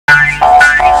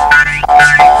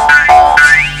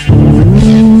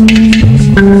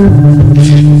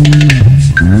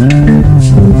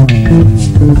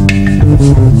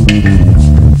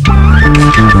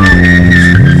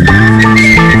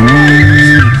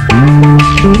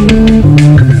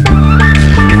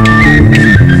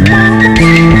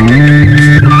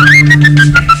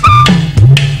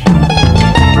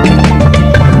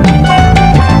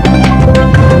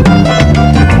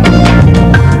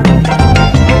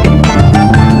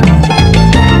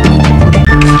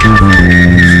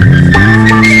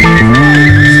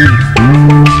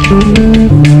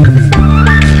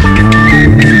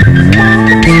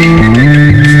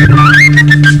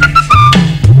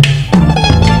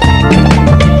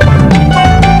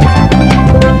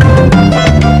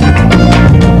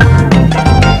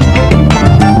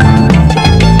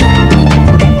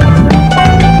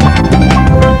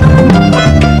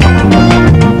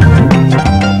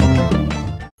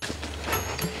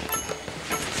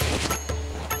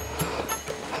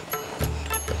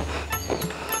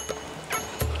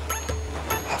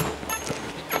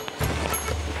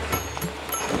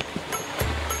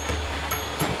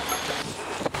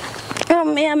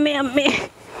අම්මේ.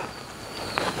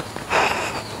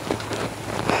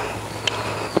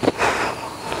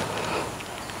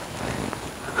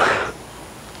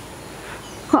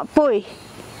 අපොයි.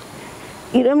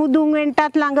 ඉරමුදුන්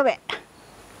වෙන්ටත් ළඟ වේ.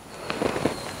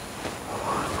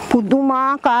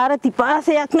 පුදුමාකාර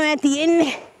තිපාසයක් නෑ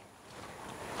තියෙන්නේ.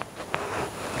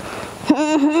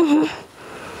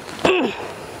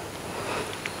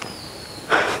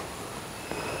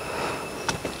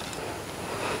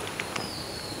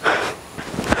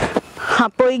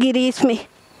 අපොයි ගිරීස්මි.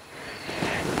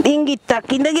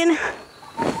 ඩිංගිත්තක් ඉඳගෙන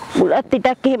බුලත්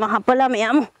ටිකක් එහෙම හපලම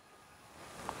යමු.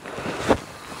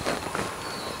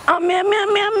 අම්මේ.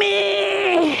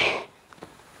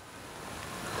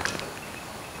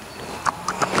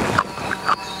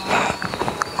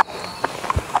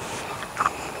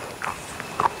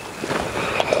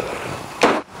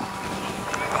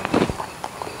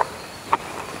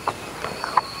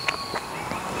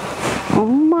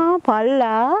 අම්මා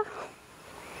පල්ලා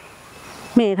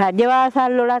මේ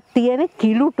රජවාසල් වලත් තියෙන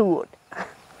කිලුටුවට.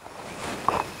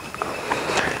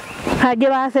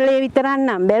 රජවාසලේ විතරක්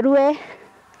නම් බැරුවේ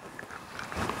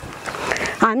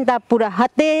අන්තපුර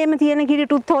 7ේම තියෙන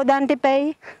කිලුටුත් හොදන්න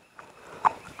එපැයි.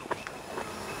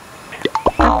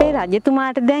 අපේ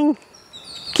රජතුමාට දැන්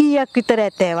කීයක් විතර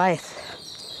ඇතේ වයස?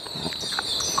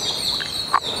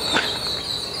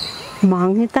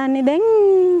 මං හිතන්නේ දැන්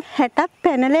 60ක්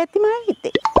පැනලා ඇති මං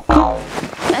හිතේ.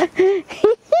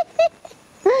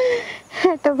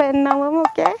 60 පැන්නම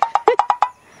මොකෑ?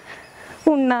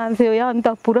 උන්නාන්සේ ඔය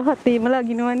අන්තපුර 7ේම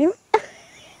ලගිනවනේ.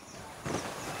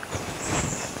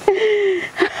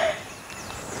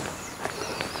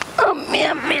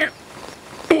 අම්මේ.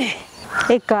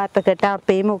 එක අතකට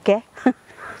අපේ මොකෑ?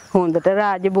 හොඳට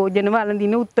රාජභෝජන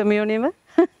වළඳින උත්තමයෝ නෙව.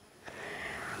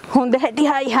 හොඳ හැටි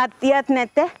හයි හත්තියක්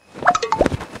නැත.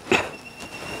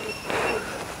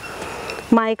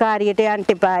 මයි කාරියට යන්න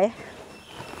එපාය.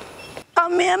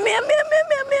 අම්මේ.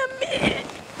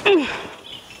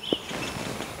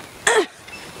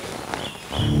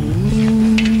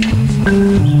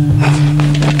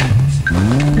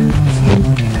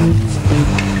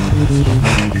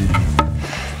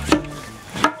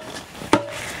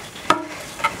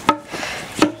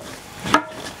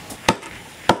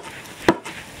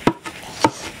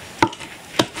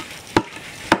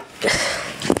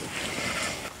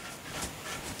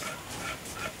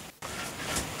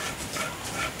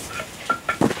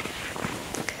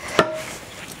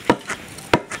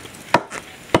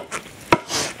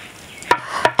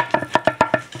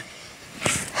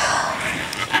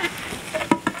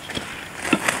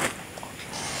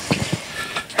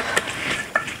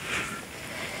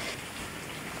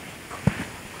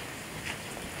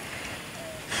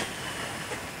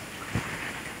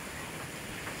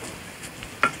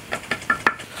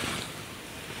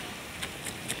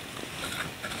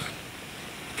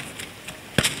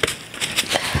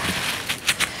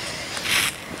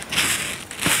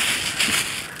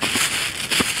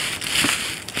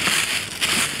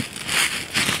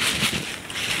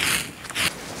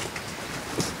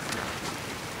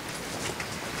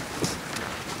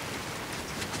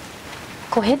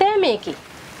 කොහෙද මේකේ?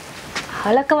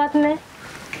 හලකවත් නැහැ.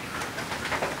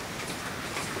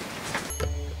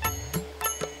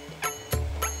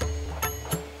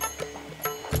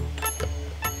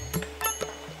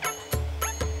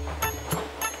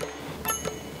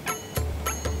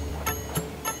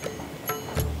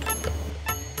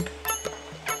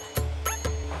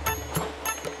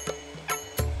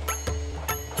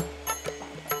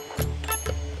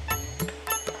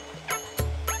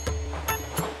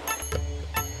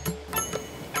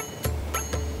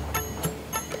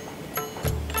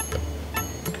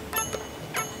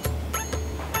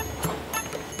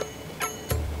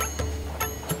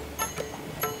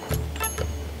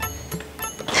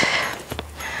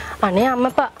 අනේ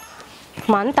අම්මපා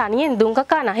මං තනියෙන් දුම්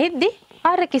කකා නැහිද්දි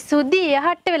අර කිසුද්දි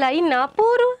යහට්ට වෙලා ඉන්න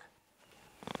අපූර්ව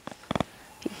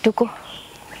ඉටුකෝ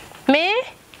මේ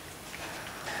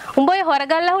උඹ ඔය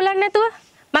හොරගල්ලා හුලන්නේ නැතුව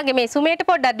මගේ මේ සුමේට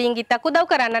පොඩ්ඩක් ඩිංගිත්තක් උදව්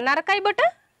කරන්න නරකයි බොට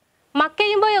මක්කේ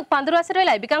උඹ ඔය පඳුරු වසර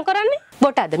වෙලා ඉබිකම් කරන්නේ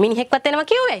බොට අද මිනිහෙක්වත් එනවා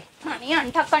කිව්වේ අනේ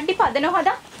අන්ටක් අන්ටි පදන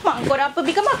හදා මං කරප්ප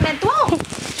බිකමක් නැතුව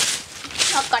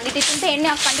අක්කන්ඩි තිතුන්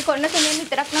තේන්නේ අක්කන්ඩි කරන සුමේ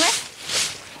විතරක් නෙවෙයි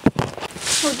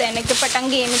උදැනක පටන්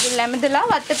ගේම දුල්ලැමදලා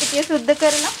වත්ත පිටිය සුද්ධ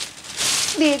කරලා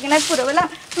දීගෙනත් පුරවලා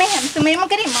මේ හැම්සුමේම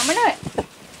කරේ මම නෙවෙයි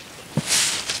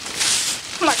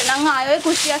මට නම් ආයෙ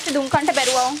කුස්සියස්ස දුම් කන්ට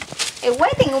බැරුවා එව්වා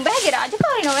ඉතින් උඹගේ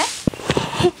රාජකාරී නොවේ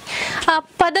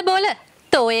අප්පද බෝල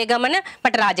තෝයේ ගමන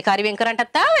මට රාජකාරී වෙන්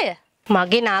කරන්නත් ආවය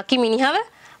මගේ නාකි මිනිහව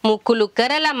මුකුළු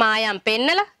කරලා මායම්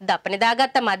පෙන්නලා දපනේ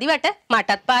දාගත්ත මදිවට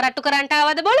මටත් පාරට්ටු කරන්නට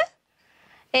ආවද බෝල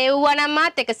එව්වනම්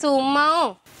මාත් එක සුම්මෝ.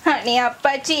 අනේ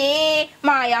අප්පච්චි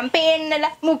මායම් පේන්නල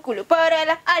මුකුළු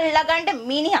පරල අල්ලගන්න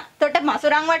මිනිහා. තොට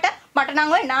මසුරන් වට මට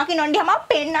නම් ඔය නාකි නොණ්ඩි හැම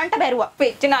පෙන්නන්නට බැරුවා.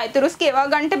 වෙච්ච ණයතුරුස් කෙවා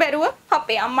ගන්නට බැරුව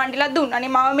අපේ අම්මන්ඩිලා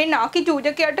දුන්නනේ මාව මේ නාකි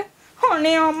චූජකයට.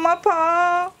 අනේ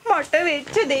අම්මපා මට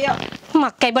වෙච්ච දෙයක්.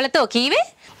 මක්කයි බලතෝ කීවේ?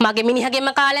 මගේ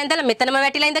මිනිහගෙම කාලෙන් දැලා මෙතනම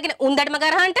වැටිලා ඉඳගෙන උන්දඩම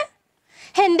ගරහන්ට.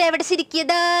 හෙන්දේවට සිරිකිය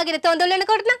දාගෙන තොඳොල්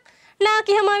වෙනකොට නම්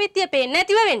නාකි හැම විත්තිය පේන්නේ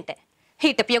නැතිව වෙන්න.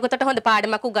 හිටපියකොතට හොඳ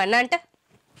පාඩමක් උගන්නන්නට.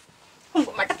 උඹ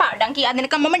මට පාඩම් කියා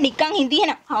දෙනකම් මම නිකන් හිඳී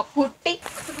එන. අපුට්ටි.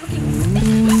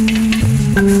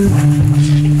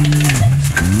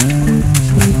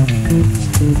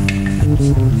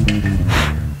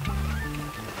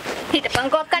 හිටපන්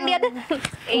කොක් කණ්ඩියද?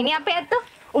 එයිනේ අපේ ඇත්තෝ.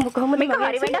 උඹ කොහොමද මේක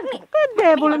හරි වැඩක් නේ.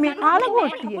 කද්දේ බුල මේ කාලා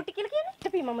කොට්ටිය. අපුට්ටි කියලා කියන්නේ.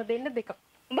 හිටපි මම දෙන්න දෙකක්.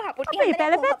 උඹ අපුට්ටි අපේ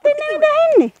පැලපැත්තේ නේද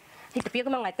ඇන්නේ. හිටපියක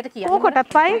මං ඇත්තට කියන්නේ.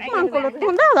 ඕකට පයි මංකොලොත්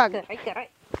හොඳ වගේ. කරයි.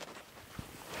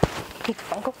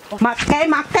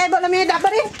 මක්කයි බල මේ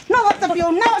දබරේ නවත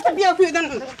පියෝ පියදන්.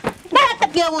 නවත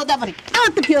පියෝ දබරේ.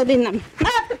 නවත පියෝ දෙන්නම්.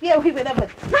 නවත පියෝ හිබ දබරේ.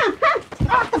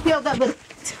 නවත පියෝ දබරේ.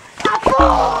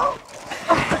 අපෝ.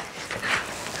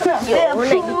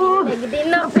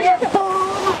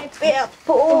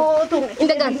 අපෝ තුන්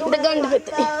ඉඳ ගන්න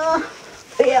හිටපි.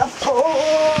 අපෝ.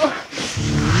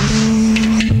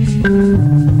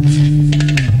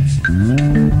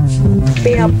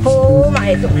 අපෝ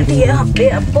මයි තුනටිය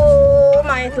අපේ අපෝ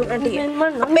මයි තුනටිය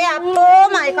අපේ අපෝ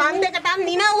මයි කන් දෙකට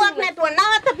නිනව්වක් නැතුව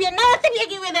නවත පිය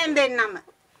කිව්වේ දැන් දෙන්නම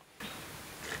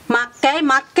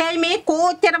මක්කයි මේ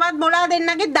කොච්චරවත් බොලා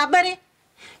දෙන්නගේ දබරේ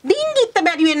ඩිංගිත්ත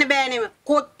බැරි වෙන්න බෑනෙව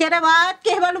කොච්චරවත්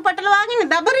කෙහවලු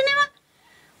පටලවාගෙන දබරේ නෙව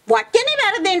වචනේ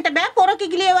වැරදෙන්න බෑ පොර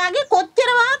කිකිලිය වාගේ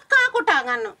කොච්චරවත් කා කොටා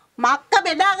ගන්නවා මක්ක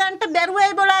බෙදා ගන්නට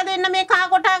බැරුවයි බොලා දෙන්න මේ කා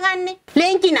කොටා ගන්නේ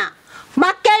ලෙන්චිනා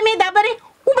මක්කයි මේ දබරේ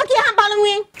උඹ කියහන්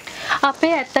බලමුවෙන් අපේ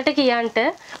ඇත්තට කියන්ට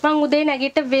මං උදේ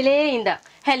නැගිට වෙලේ ඉඳා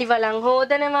හැලිවලන්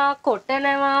හොදනවා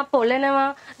කොටනවා පොලනවා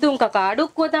දුම්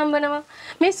කකාඩුක්ව තම්බනවා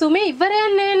මේ සුමේ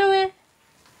ඉවරයක් නෑ නෝවේ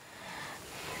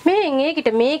මේ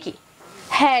ඒකිට මේකි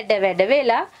හැඩ වැඩ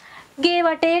වෙලා ගේ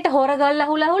වටේට හොර ගල්ලා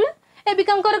හුලහුල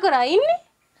එබිකම් කර කර ඉන්නේ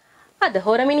අද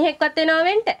හොර මිනිහෙක්වත් එනවා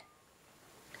වෙන්න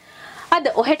අද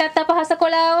ඔහෙටත් අපහස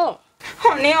කොලාවෝ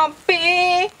අනේ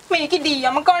අපේ මේක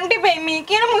දීයම කන්ටි වෙයි මේ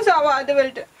කියන මුසාවාද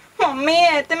වලට මම මේ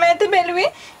ඇත බැලුවේ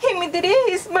හිමිදිරියේ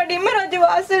හිස් බඩින්ම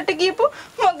රජවාසලට ගියපු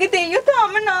මගේ දෙයියෝ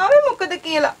තාම නාවේ මොකද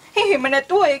කියලා එහෙම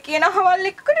නැතුව ඔය කියන හවල්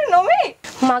එකකට නොවේ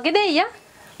මගේ දෙයියා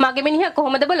මගේ මිනිහා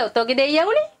කොහොමද බල ඔතෝගේ දෙයියා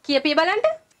උනේ කියපිය බලන්න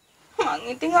මං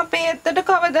ඉතින් අපේ ඇත්තට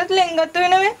කවදත් ලෙන්ගත්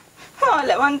වෙනවේ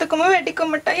ආලවන්තකම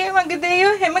වැඩිකමටයි මගේ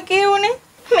දෙයියෝ හැම කියුනේ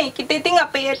මේකිට ඉතින්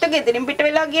අපේ ඇත්ත ගෙදරින් පිට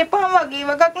වෙලා ගියපහම වගේ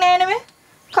වගක් නෑ නෙවෙයි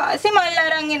කාසි මල්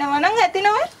අරන් එනවා නම් ඇති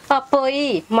නෝ අපොයි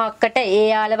මක්කට ඒ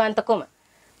ආලවන්තකම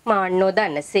මාන්නෝ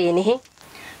දන්න සේනෙහි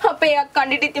අපේ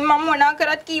අක්කණ්ඩිට ඉතින් මම මොනා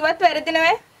කරත් කීවත් වැරදි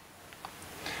නෑ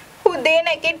උදේ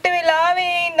නැගිට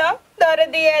වෙලාවේ ඉඳන්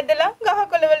දරදී ඇදලා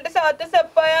ගහකොළ වලට සාත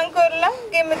සප්පායම් කරලා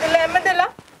ගෙමදලා හැමදලා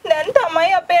දැන්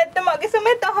තමයි අපේ ඇත්ත මගේ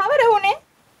සමේ තහවර වුනේ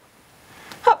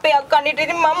අපේ අක්කණ්ඩිට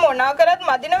ඉතින් මම මොනා කරත්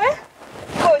මදි නෑ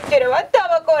කොච්චරවත්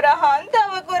තව කරහන්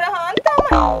තමයි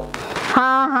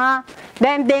හා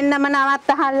දැන් දෙන්නම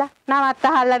නවත්ත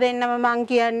අහලා දෙන්නම මං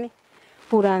කියන්නේ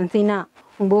පුරන්සිනා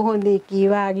උඹ හොඳේ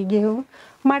කීවාගේ ගෙහුව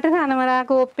මට සනමරා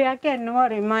කෝප්පයක්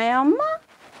එන්නවරේ මය අම්මා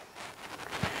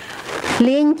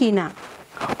ලෙන්චිනා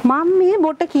මම මේ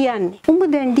බොට කියන්නේ උඹ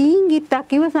දැන්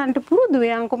ඩීංගිත්තක් ඉවසන්ට පුරුදු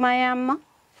වෙයන්කෝ මය අම්මා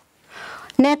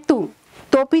නැතුම්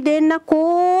තොපි දෙන්න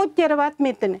කොච්චරවත්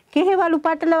මෙතන කෙහෙවලු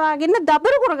පටලවාගෙන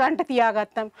දබර කරගන්න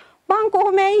තියාගත්තම් මං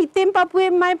කොහොමයි හිතෙන්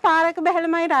පපුවෙන් මයි පාරක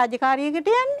බැහැලමයි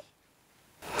රාජකාරියකට යන්නේ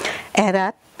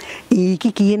ඇරත් ඒකි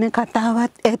කියන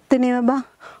කතාවත් ඇත්ත නෙව බං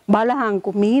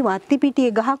බලහන්කෝ මේ වත්ති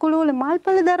පිටියේ ගහකොළ වල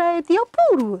මල්පල දරා ඇති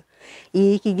අපූර්ව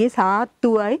ඒකිගේ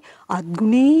සාත්තුවයි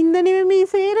අත්ගුණේ ඉඳ නෙවෙයි මේ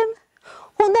සේරම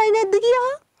හොඳයි නැද්ද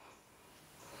කියා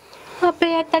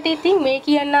අපේ ඇත්තට ඉතින් මේ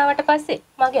කියන්න ආවට පස්සේ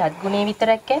මගේ අත්ගුණේ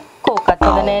විතරක් කෝකත්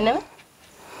හොඳ නෑ නම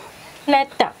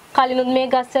නැත්තම් කලිනුත් මේ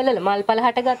ගස්වල මල්පල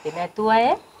හටගත්තේ නැතුව අය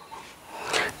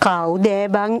කවුද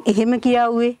බං එහෙම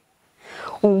කියවුවේ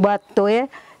උඹත් ඔය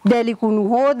දැලිකුණු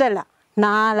හොදලා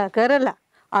නාලා කරලා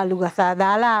අලු ගසා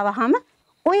දාලා ආවහම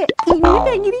ඔය ඉන්නේ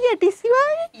පැංගිරි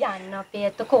යටිසිවාගේ යන්න අපේ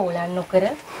ඇත්ත කෝලන් නොකර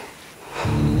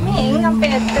මේ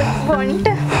අපේ ඇත්ත වොන්ට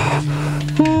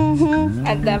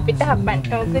අද අපිට හපන්න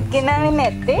මොකද ගෙනාවේ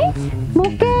නැත්තේ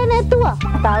මොකේ නැතුව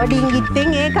තව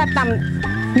ඩිංගිත්තෙන් ඒකත්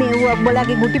මෙව්ව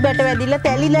ඔබලගේ ගුටි බැට වැදිලා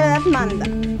තැලිලාත් මන්ද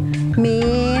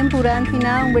මේ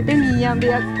පුරන්සිනා උඹට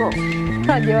මීයම්බයක් කො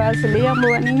රජවාසලේ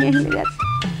යඹවනින් එහිලගත්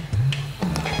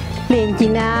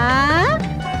ලෙන්චිනා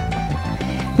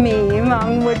මේ මං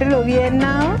උඹට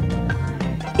ලොගියෙන්නාව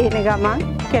එන ගමන්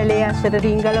කැලේ අස්සට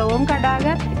රිංගල ඕන්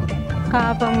කඩාගත්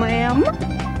කාපම්මයි අම්මා.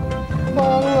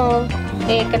 ඕන්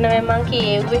ඒක නෙවෙයි මං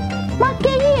කියෙව්වේ.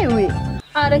 මක්කේ කියෙව්වේ?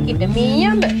 අර කිට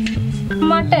මීයඹ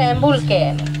මට ඇඹුල්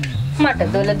කෑම. මට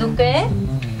දොළ දුකේ.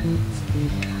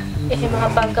 එහෙම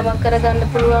හපංකමක් කරගන්න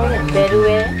පුළුවන්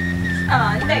බැරුවේ.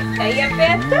 දැක්කයි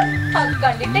අපේ අත්ත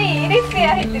අක්කඩිට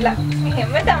ඊරිස්සියා හිටිලා.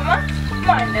 එහෙම තමයි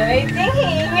මන්නව ඉතින්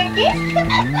හීනෙකි.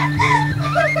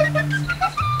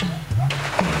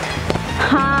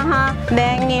 හා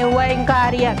දැන් එව්වයින්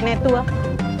කාරියක් නැතුව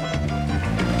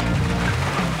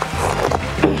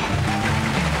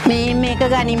මේක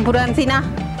ගනින් පුරන්සිනා.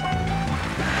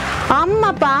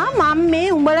 අම්මපා මම මේ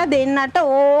උඹලා දෙන්නට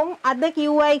ඕන් අද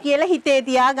කිව්වයි කියලා හිතේ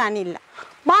තියා ගනින්න.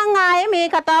 මං ආයේ මේ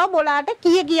කතාව බොලාට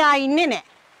කියා ඉන්නේ නැහැ.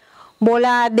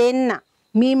 බොලා දෙන්න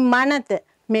මින් මනත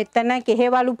මෙතන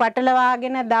කෙහෙවලු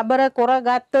පටලවාගෙන දබර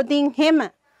කරගත්තොතින් හැම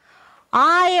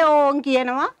ආයේ ඕන්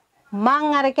කියනවා මං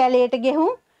අර කැලේට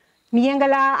ගෙහුම්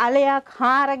නියඟලා අලයක්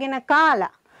හාරගෙන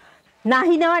කාලා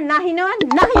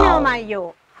නහිනවමයියෝ.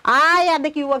 ආයේ අද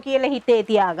කිව්වා කියලා හිතේ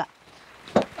තියාගා.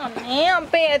 අනේ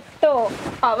අපේ ඇත්තෝ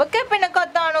අව කැපෙන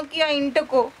කතා නොකිය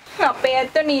ඉන්ටකෝ. අපේ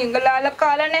ඇත්තෝ නියඟලාලා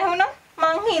කාලා නැහුණා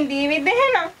මං හිඳීවිද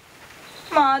එහෙනම්.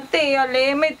 මාත් ඒ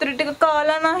අලේ මෙතර ටික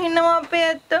කාලා නහිනවා අපේ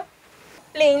ඇත්තෝ.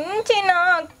 ලෙන්චිනා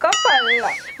අක්කා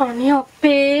පල්ලා. අනේ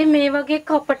අපේ මේ වගේ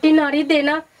කපටි නරි දෙන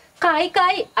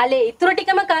කයි අලේ ඉතුරු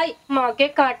ටිකම කයි මාගේ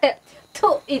කට තු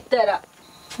ඉතර.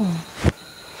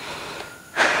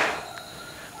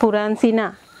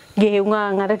 පුරන්සිනා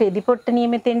ගෙවුණාන් අර රෙදි පොට්ට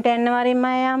නියමෙතෙන්ට යන්නවරින්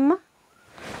මය අම්මා.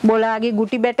 බොලාගේ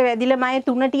ගුටි බැට වැදිලා මය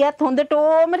තුනටියත්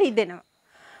හොඳටම රිදෙනවා.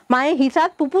 මය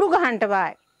හිසත් පුපුරු ගහන්න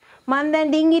වායි. මන් දැන්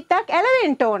ඩිංගිත්තක්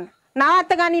ඇලවෙන්න ඕන.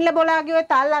 නාත ගනිල්ල බොලාගේ ඔය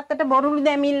තල් අත්තට බොරුළු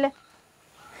දැමිල්ල.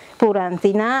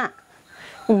 පුරන්සිනා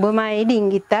උඹ මයි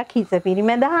ඩිංගිත්තක් හිස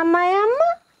පිරිමැදහම් මය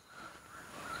අම්මා.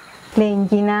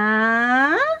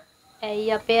 ලෙන්චිනා ඇයි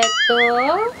අපේ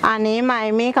ඇත්තෝ අනේ මයි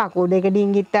මේ කකුල් දෙක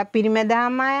ඩිංගිත්තක්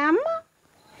පිරිමැදහම් මය අම්මා.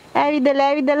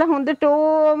 ඇවිදලා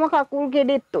හොඳටම කකුල්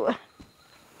කෙඩෙත්තුව.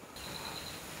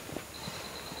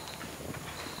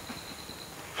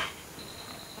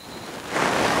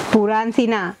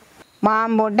 පුරන්සිනා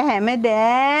මාම් බොඩ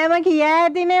හැමදෑම කියා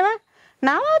ඇතිනෙව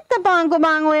නවත්ත පාංකු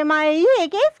බං ඔය මයි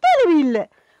එකෙස් කැලවිල්ල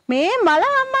මේ මල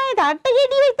අම්මයි තට්ට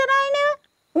ගෙඩිය විතරයි නෙව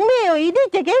උඹේ ඔය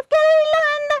ඉදිච්ච කෙස් කැලවිල්ල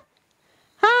ගන්න.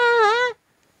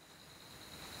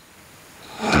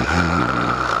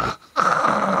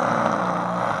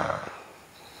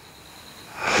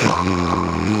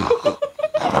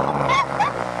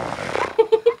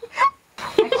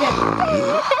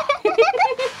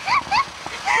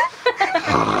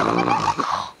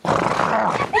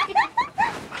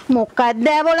 මොකක්ද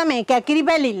බොල මේ කැකිරි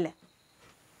පැලිල්ල.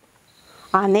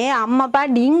 අනේ අම්මපා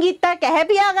ඩිංගිත්තක් ඇහැ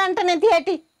පියාගන්න නැති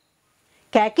හැටි.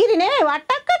 කැකිරි නෙවෙයි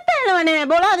වට්ටක් කට්ට යනවා නෙවෙයි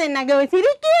බොලා දෙන්නගේ ඔය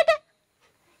සිරික්කියට.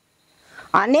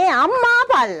 අනේ අම්මා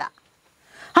පල්ලා.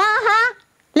 හා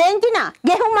ලෙන්චිනා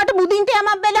ගෙහුම් මට බුදින්ට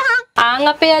යමක් බෙදහන්. ආන්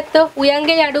අපේ ඇත්තෝ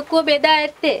උයන්ගේ යඩුක්කුව බෙදා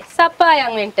ඇත්තේ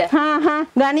සප්පායන් වෙන්ට.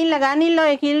 ගනිල්ල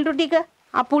ඔය කිල්ටු ටික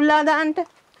අපුල්ලා දාන්න.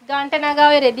 ගාන්ට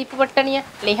නගාවේ රෙදි පොට්ටනිය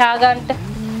ලිහා ගන්නට.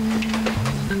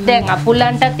 දැන්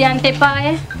අපුල්ලන්ටත් යන්න එපාය.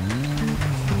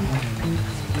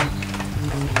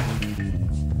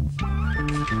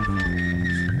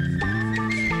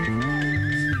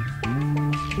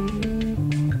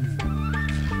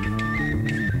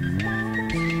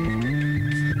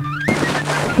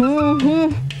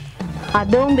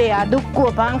 අද උඹේ අදුක්කුව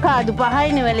පංකාදු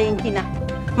පහයිනේ වලෙන්චිනා.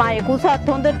 මය කුසත්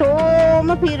හොඳටම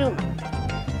පිරුම්.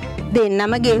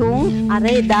 දෙන්නම ගෙහුම් අර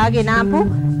එදා ගෙනාපු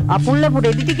අපුල්ලපු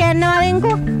රෙදි ටික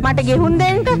යන්නවලෙන්කෝ මට ගෙහුම්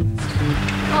දෙන්න.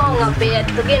 ඕන් අපේ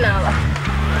ඇත්තු ගෙනාවා.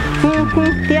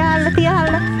 තියාල්ල.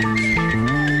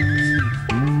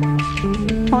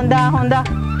 හොඳා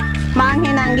මං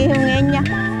හෙනන් ගෙහුම් එන්න.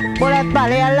 බොලත්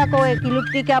බලයල්ලකෝ ඔය කිලුට්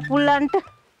ටික අපුල්ලන්ට.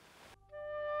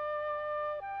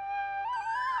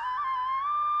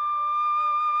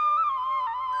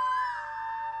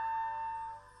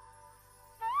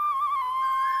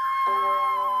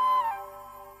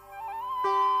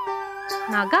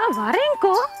 නගා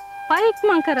වරෙන්කෝ පයික්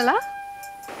මං කරලා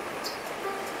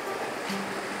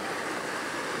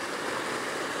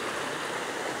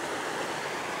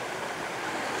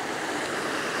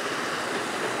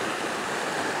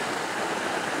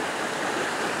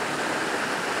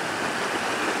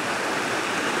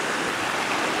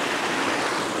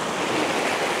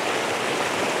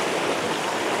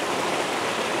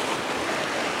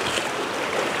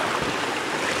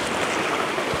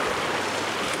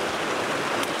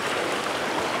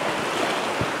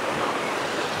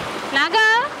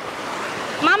නගා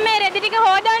මම මේ රෙදි ටික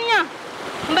හොදන්න.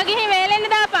 උඹ ගිහින් වේලෙන්න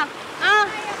දාපන්.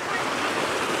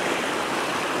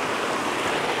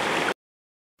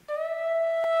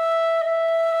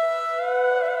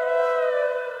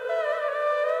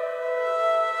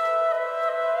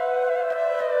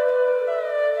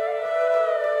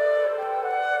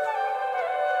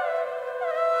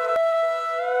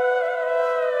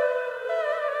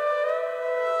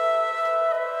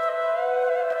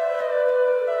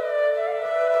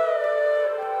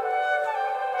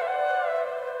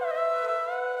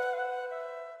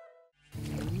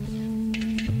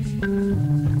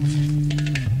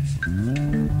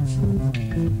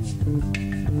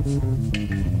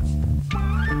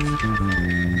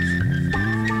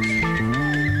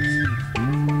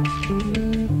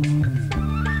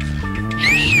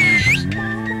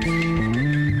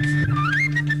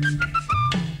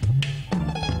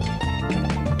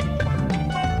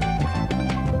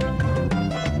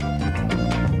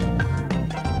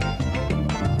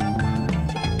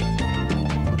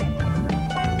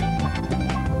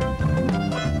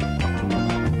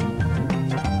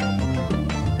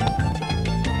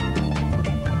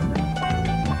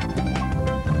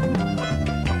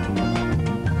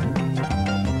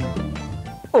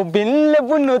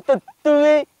 ඔබිල්ලබුණු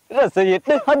තත්තුවේ රසයට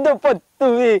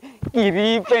හදපත්තුවේ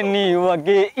කිරී පැණි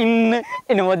වගේ ඉන්න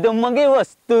එනවද මගේ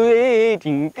වස්තුවේ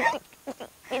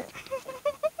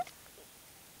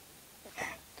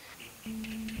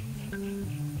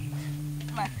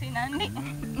මස්සිනන්දි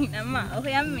ඉනම්ම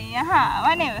ඔහයම් මේ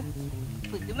ආවනව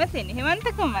පුදුම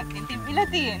සෙනෙහවන්තකමක් තිබිලා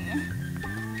තියෙන්නේ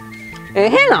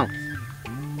එහෙනම්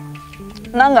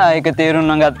නංගා ඒක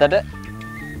තේරුම් ගත්තට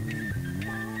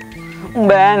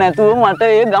බෑ නැතුව මට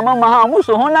ඒ ගම මහාමු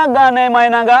සොහනක් ගන්නයි මයි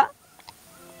නගා.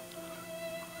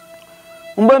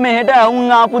 උඹ මෙහෙට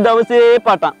අවුන් ආපු දවසේ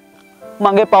පටන්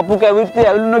මගේ පපු කැවිත්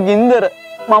ඇවිලුණු ගින්දර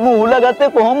මම උහුලගත්තේ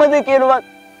කොහොමද කියලාවත්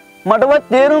මටවත්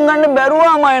තේරුම් ගන්න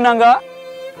බැරුවා මයි නගා.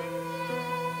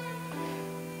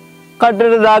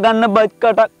 කටට දාගන්න බත්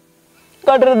කටක්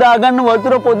කටට දාගන්න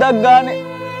වතුර පොදක් ගානේ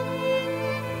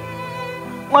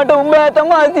මට උඹ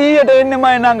තමයි 100ට එන්නේ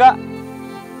මයි නගා.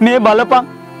 මේ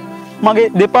බලපන් මගේ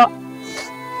දෙපා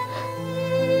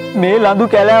මේ ලඳු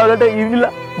කැලෑවලට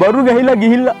ඉරිලා බරු ගහිලා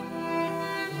ගිහිල්ලා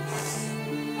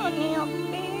අනේ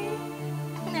අපේ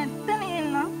නැත්ත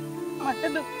නේන මට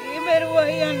දුකේ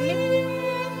බැරුවයි යන්නේ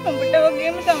උඹට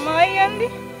වගේම තමයි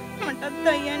යන්නේ මටත්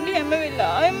අයියන්නේ හැම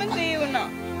වෙලාවෙම තේ වුණා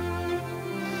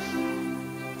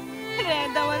රෑ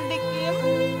දවල් දෙකේම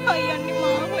අයියන්නේ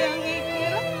මා හොයන් ඒ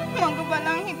කියලා මග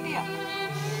බලන් හිටියා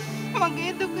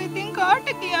මගේ දුක ඉතින්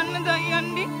කාට කියන්නද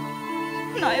අයියන්නේ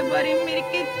ණය බරින්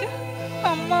මිරිකෙච්ච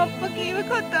අම්මා අප්පා කීව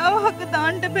කතාවක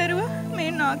දාන්න බැරුව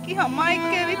මේ නාකි හමා එක්ක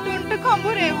ඇවිත් උන්ට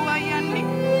කඹරෙව්වා යන්නේ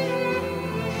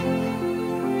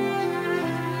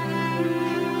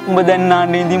උඹ දැන්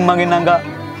නාන්නේ ඉඳින් මගේ නගා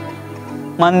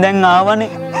මං දැන් ආවනේ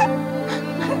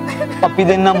අපි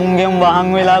දෙන්න මුංගෙන්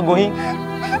වහන් වෙලා ගොහින්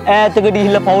ඈතකට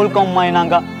ගිහිල්ලා පවුල් කොම්මයි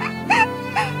නගා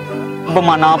ඔබ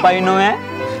මනාපයි නොවේ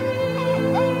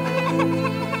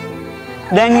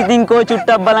දැන් ඉතින් කෝ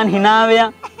චුට්ටක් බලන් hinaවයන්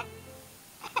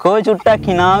කෝ චුට්ටක්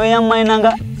hinaවයන් මයි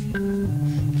නගා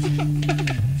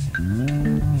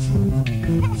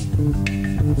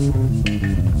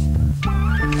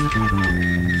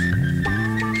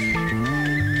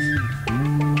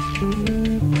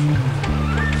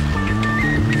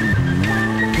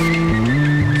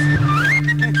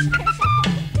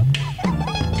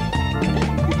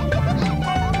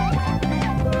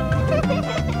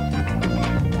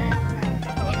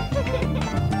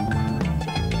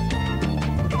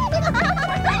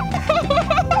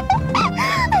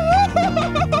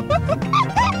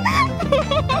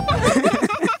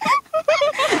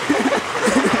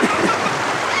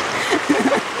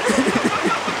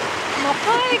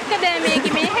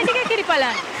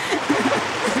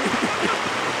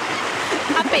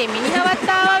අපේ මිනිහවත්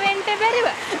ආවා වෙන්න බැරිව.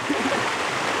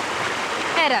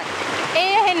 හැරත් ඒ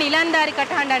ඇහි නිලන්දාරි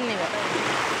කටහඬන්නේව.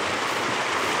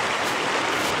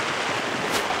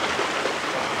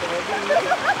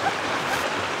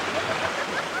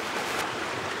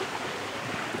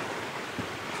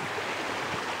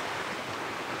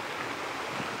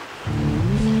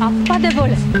 අප්පද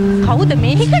බොල කවුද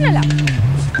මේ හිකනලා?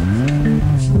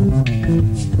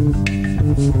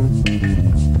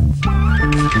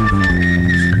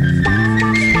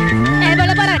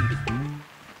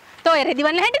 තෝ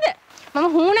රෙදිවන්න හැටිද? මම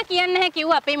හුණ කියන්නේ නැහැ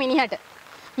කිව්වා අපේ මිනිහට.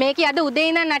 මේකේ අද උදේ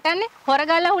ඉඳන් නටන්නේ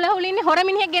හොරගල්ලා හුලහුල ඉන්නේ හොර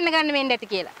මිනිහෙක් ගෙන්න ගන්න වෙන්න ඇති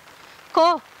කියලා.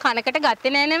 කෝ කනකට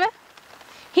ගත්තේ නෑ නෙව.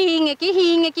 හීන්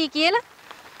එකි කියලා.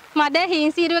 මද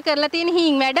හීන් සීරුව කරලා තියෙන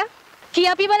හීන් වැඩ.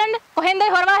 කියාපි බලන්න කොහෙන්ද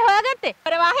හොරවාහේ හොයාගත්තේ?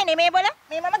 හොරවාහේ නෙමෙයි බොල.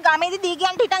 මේ මම ගමේදී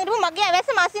දීගයන්ට හිටන් හිටපු මගේ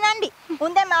ඇවැස්ස මාසිනන්ඩි.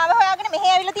 උන් දැන් මාව හොයාගෙන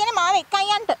මෙහෙ ඇවිල්ලා තියෙන මාව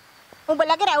එක්කන් යන්න.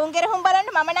 උඹලගේ රැවුම් ගෙරහුම්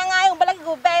බලන්න මම නම් ආයේ උඹලගේ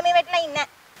ගුබ්බෑ මේ වෙట్లా ඉන්නේ.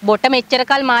 බොට මෙච්චර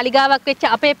කල් මාලිගාවක් වෙච්ච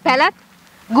අපේ පැලත්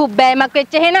ගුබ්බෑමක්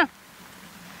වෙච්ච එහෙනම්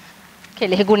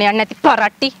කෙලෙහි ගුණයක් නැති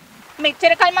පරට්ටි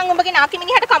මෙච්චර කල් මං උඹගේ නාකි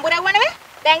මිනිහට කඹරවුවා නෙවෙයි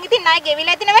දැන් ඉතින් ණය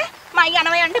ගෙවිලා ඇති නෙවෙයි මම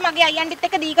යනවා යන්න මගේ අයියන්ඩිත්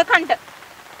එක්ක දීක කන්ට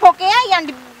හොකේ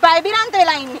අයියන්ඩි බය බිරන්ත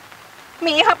වෙලා ඉන්නේ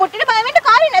මේ හපුට්ටිට බය වෙන්න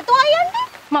කාරේ නැතුව අයියන්ඩි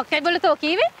මොකයි බොලතෝ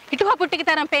කීවේ හිටු හපුට්ටිගේ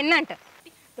තරම් පෙන්නන්ට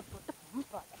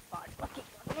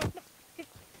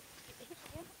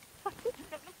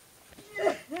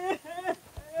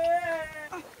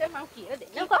මං කියලා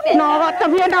දෙන්නම්කෝ අපේ. නවත්ත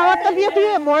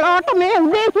පිය මොලාට මේ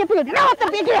උදේ කියපු නවත්ත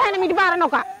පිය කියන මිටි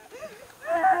පාරනෝකා.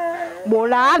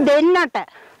 බොලා දෙන්නට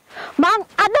මං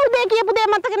අද උදේ කියපු දේ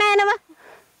මතක නෑ නේද?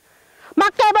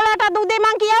 මක්කේ බලාට අද උදේ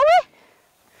මං කියාවේ.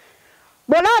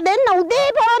 බොලා දෙන්න උදේ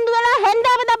පොරොන්දු වෙලා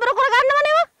හැන්දාව දබර කර ගන්නව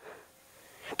නේද?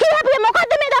 කියාපිය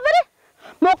මොකද්ද මේ දබරේ?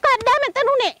 මොකක්ද මෙතන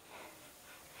උනේ?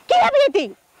 කියාපිය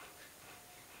ඉතින්.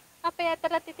 අපේ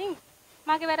ඇත්තටත් ඉතින්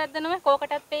මගේ වැරද්ද නෙමෙයි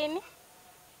කෝකටත් පේන්නේ.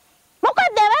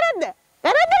 මොකක්ද වැරද්ද?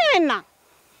 වැරද්ද නෙවෙන්න.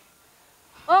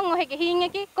 ඕන් ඔහෙ ගිහින්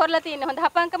එකේ කරලා තියෙන හොඳ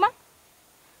හපංකම.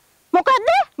 මොකක්ද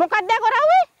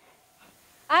කරාවේ?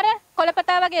 අර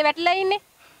කොලපතා වගේ වැටලා ඉන්නේ.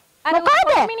 අර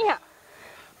මිනිහා.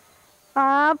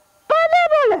 අප්පද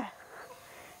බොල.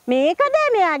 මේකද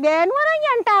මෙයා ගෑනුවරන්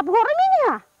යන්ට ආපු හොර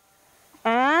මිනිහා.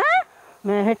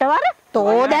 මෙහෙට වර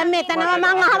තෝ දැන් මෙතනම මං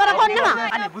අහවර කොන්නවා.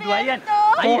 අනේ බුදු අයියන්.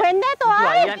 කොහෙන්ද තෝ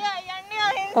ආවේ?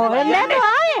 කොහෙන්ද තෝ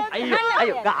ආවේ?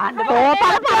 අයියෝ ගහන්න බෑ. තෝ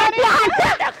පරපාරටි අහන්න.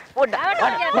 පොඩ්ඩක්.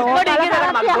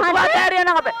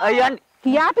 අයියන්.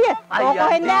 කියාපිය තෝ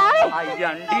කොහෙන්ද ආවේ?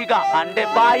 අයියන් ටික අඬ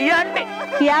එපා අයියන්ට.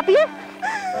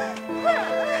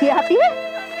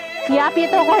 කියාපිය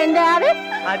තෝ කොහෙන්ද ආවේ?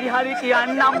 හරි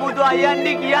කියන්නම් බුදු අයියන්ට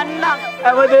කියන්නම්.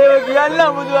 හැමදේම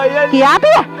කියන්නම් බුදු අයියන්.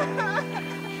 කියාපිය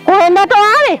කොහෙන්ද තෝ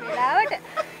ආවේ?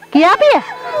 කියාපිය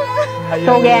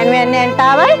තෝ ගෑනුවෙන් එන්ට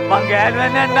ආවයි? මං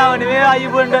ගෑනුවෙන් යන්න ආව නෙමෙයි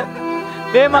අයියුබන්ට.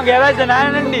 මේ මං ගැවැද්ද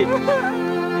නෑනන්ඩි.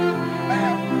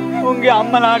 උන්ගේ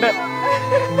අම්මලාට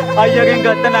අයියගෙන්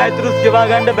ගත්ත ණයතුරුස් ගෙවා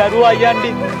ගන්න බැරුව අයියන්ඩි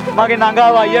මගේ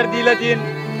නගාව අයියර දීලා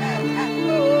තියෙන්නේ.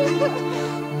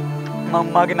 මම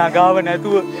මගේ නගාව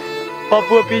නැතුව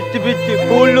පපුව පිච්චි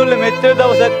පූල් වල මෙච්චර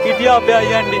දවසක් හිටියා අපේ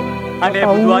අයියන්ඩි. අනේ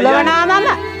බුදු අයියන්.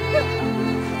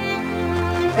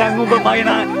 දැන් උඹ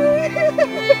මගේ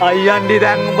අයියන්ඩි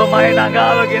දැන් උඹ මගේ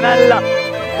නගාව ගෙනල්ලා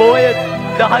පොය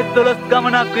 10-12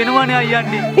 ගමනක් වෙනවනේ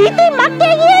අයියන්ඩි. ඉතින්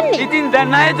මක්කේ කියන්නේ? ඉතින් දැන්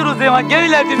ණයතුරුස් ඒවා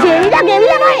ගෙවිලා තිනවා.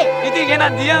 ගෙවිලාමයි. ඉතින් එන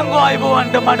දියංගෝ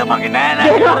අයිබෝවන්ට මට මගේ නෑ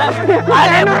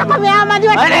අනේ නරක මෙයා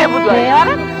මදිවට. අනේ බුදු අයියන්.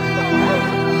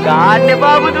 ගාන්න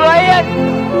එපා බුදු අයියන්.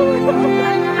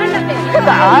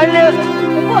 ගාන්න.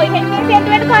 කොයි හෙන්නේ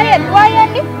පිටුවට කාලේ ඇතුවා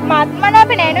යන්නේ. මාත්මන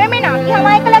අපේ නෑනේ මේ නාකි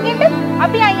හමයි කලකින්ද.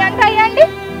 අපි අයියන්ට අයියන්නේ.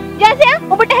 ජයසය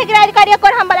ඔබට හැකි රාජකාරියක්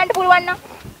කර හම්බලන්න පුළුවන් නම්.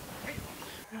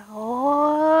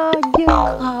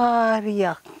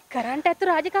 රාජකාරියක්. කරන්ට ඇත්ත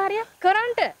රාජකාරියක්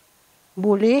කරන්ට.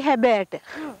 බොලේ හැබෑට.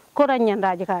 කොරඤ්ඤන්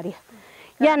රාජකාරිය.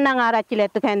 යන්නම් ආරච්චිල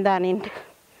ඇත්ත කැන්දානින්ට.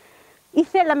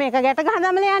 ඉස්සෙල්ලා මේක ගැට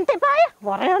ගහනමල යන්න එපාය.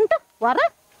 වරයන්ට වර.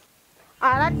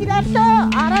 ආරච්චිලට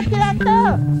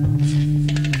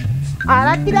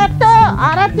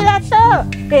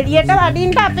එළියට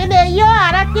වඩින්න අපේ දෙයියෝ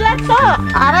ආරච්චිලට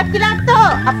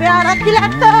අපේ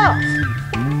ආරච්චිලට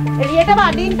එළියට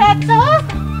වඩින්න ඇත්තෝ.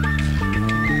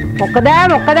 මොකද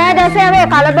දැසේ මේ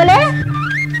කලබලේ?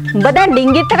 උඹ දැන්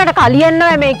ඩිංගිත්තකට කලියන්නව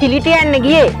මේ කිලිට යන්න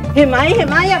ගියේ.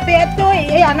 හෙමයි අපේ ඇත්තෝ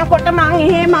ඒ යනකොට මං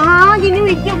එහෙ මහා ගිනි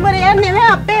විච්චුම්බරයක් නෙමෙයි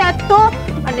අපේ ඇත්තෝ.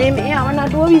 අනේ මේ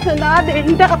අවනඩුව විසඳා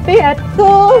දෙන්න අපේ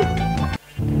ඇත්තෝ.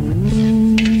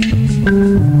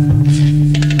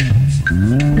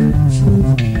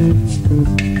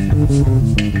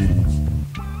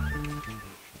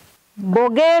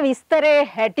 බොගේ විස්තරේ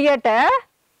හැටියට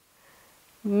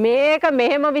මේක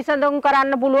මෙහෙම විසඳුම්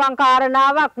කරන්න පුළුවන්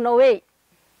කාරණාවක් නොවේ.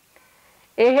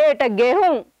 එහෙට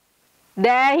ගෙහුම්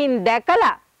දෑහින්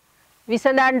දැකලා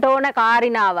විසඳන්න ඕන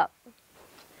කාරිනාවක්.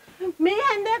 මේ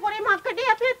හැන්දේ කොරේ මක්කටි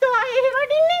අපේ තෝ ආයේ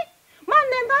වඩින්නේ. මං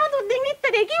දැන් තාතු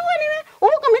දෙන්නිටේ කිව්වනේ.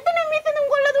 ඕක මෙතන විසඳුම්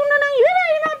කොල්ල දුන්නා නම්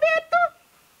ඉවරයි නේ අපේ අත්තෝ.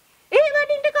 ඒ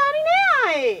වඩින්න කාරිනේ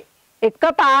ආයේ. එක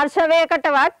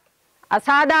පාර්ශවයකටවත්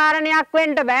අසාධාරණයක්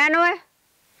වෙන්න බෑ නෝ.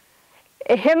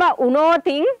 එහෙම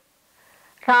වුණොතින්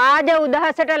රාජ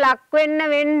උදහසට ලක් වෙන්න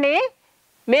වෙන්නේ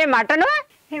මේ මට නෝ.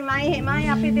 හෙමයි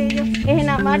අපි දෙයියෝ.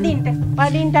 එහෙනම්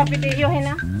වඩින්න අපි දෙයියෝ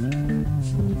එහෙනම්.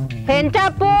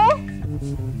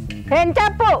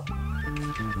 හෙන්චප්පෝ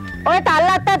ඔය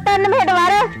තල්ලත් අත්තන්න මෙහෙට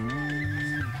වර.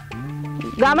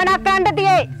 ගමනක් යන්න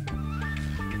තියේ.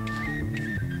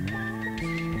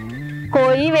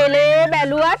 කොයි වෙලේ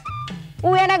බැලුවත්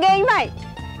උයන ගෙයිමයි.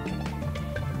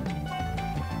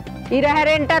 ඉර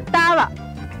හැරෙන්ටත් ආවා.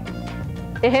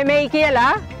 එහෙමයි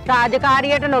කියලා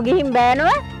රාජකාරියට නොගිහින් බෑනව.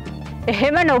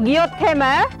 එහෙම නොගියොත් හැම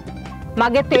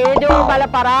මගේ තේජෝ බල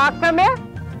පරාක්‍රමය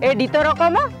ඒ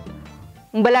ඩිතරකම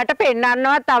උඹලට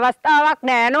පෙන්වන්නවත් අවස්ථාවක්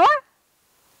නෑ නෝ.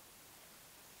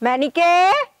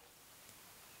 මැනිකේ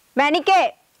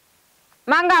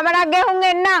මං ගමනක් ගෙහුම්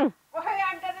එන්නම්. කොහෙ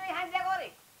යන්නද මේ හන්දේ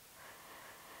කොරේ?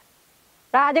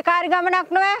 රාජකාරි ගමනක්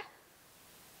නෑ.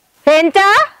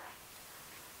 හෙන්චා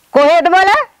කොහෙද බල?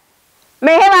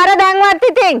 මෙහෙ වර දැන්වත්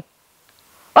ඉතින්.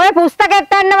 ඔය පුස්තකෙත්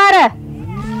ගන්න වර.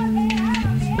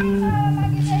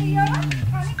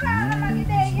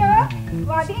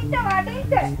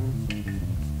 වඩින්න.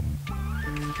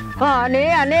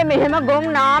 අනේ මෙහෙම ගොන්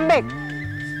නාම්බෙක්.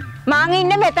 මං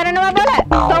ඉන්නේ මෙතනම බල.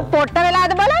 තෝ පොට්ට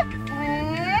වෙලාද බල?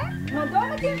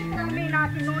 නොදොම කියන මේ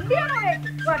නාති නොන්දියනේ.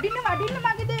 වඩින්න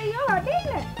මගේ දෙයියෝ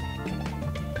වඩින්න.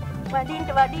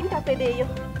 වඩින්න අපේ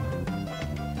දෙයියෝ.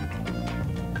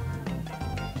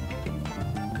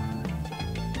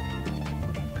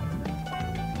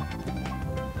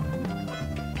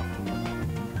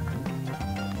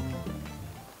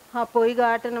 අපොයි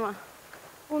ගාටනවා.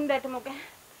 උන්දට මොකද?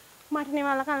 මට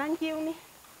නෙමල කලන් කියුනේ.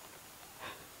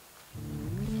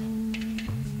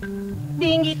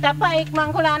 ඩිංගි තපයික්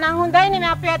මං කොලා නම් හොඳයි නේ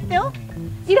අපේ ඇත්තෝ.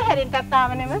 ඉර හැරෙන්නත්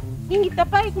ආවනෙම. ඩිංගි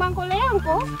තපයික් මං කොලේ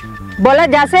යන්කෝ. බොල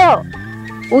ජසයෝ.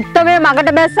 උත්තමේ මගට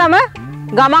බැස්සම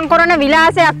ගමන් කරන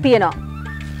විලාසයක් තියෙනවා.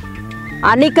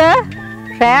 අනික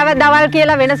රෑව දවල්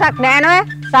කියලා වෙනසක් නෑ නෝ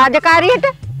රාජකාරියට.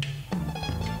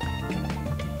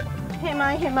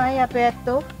 හෙමයි අපේ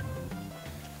ඇත්තෝ.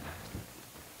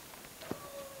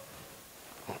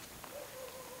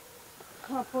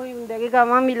 අපොයි උන්දගේ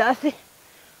ගමන් විලාසේ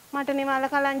මට නෙමල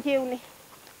කලංචිය උනේ.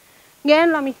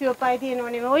 ගෑන් ළමිසියෝ පයි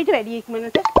තියෙනවනේ ඔයිට වැඩි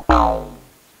ඉක්මනට.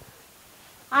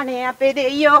 අනේ අපේ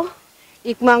දෙයියෝ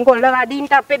ඉක්මන් කොල්ල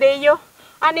වඩින්ට අපේ දෙයියෝ.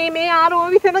 අනේ මේ ආරෝ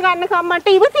විසඳ ගන්න කම්මට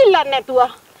ඉවසිල්ලක් නැතුව.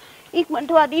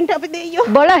 ඉක්මනට වඩින්ට අපේ දෙයියෝ.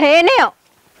 බොල හේනයෝ.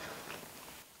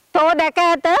 තෝ දැක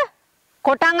ඇත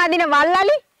කොටන් අදින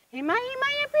වල්ලලි.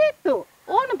 එමයි අපේ ඇත්තෝ.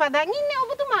 ඕන පදන් ඉන්නේ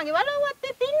ඔබතුමාගේ වලව්වත්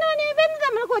ඉන්නවනේ වෙන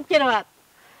ගමන කොච්චරවත්.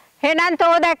 හෙනන්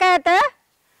තෝ දැක ඇත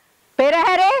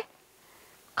පෙරහැරේ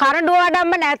කරඬුව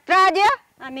වඩම්ම නැත්රාජය.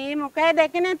 අනේ මොකයි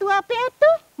දැක නැතුව අපේ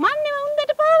ඇත්තෝ. මන්නේ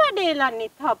උන්දට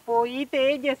පාවඩේලන්නෙත් අපෝයි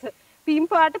තේජස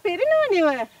පින්පාට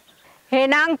පෙරෙනවනේ.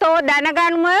 හෙනන් තෝ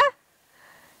දැනගන්ම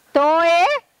තෝ ඒ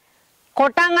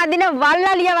කොටන් අදින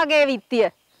වල්ලලිය වගේ විත්තිය.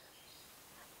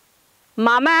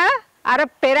 මම අර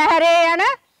පෙරහැරේ යන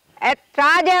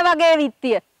ඇත්රාජය වගේ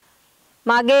විත්තිය.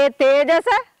 මගේ තේජස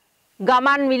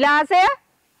ගමන් විලාසය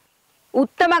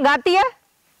උත්තම ගතිය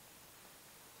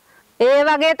ඒ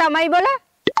වගේ තමයි බොල.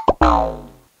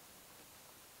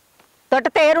 තොට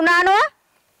තේරුණා නෝ?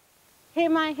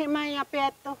 හෙමයි අපේ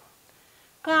ඇත්තෝ.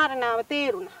 කාරණාව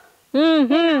තේරුණා.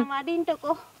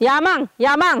 වඩින්ටකෝ.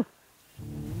 යමං.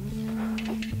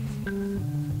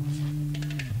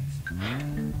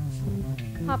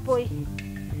 අපොයි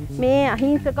මේ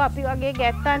අහිංසක අපි වගේ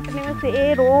ගැත්තන්ට නෙවෙයි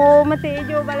ඒ රෝම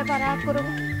තේජෝ බල පරාක්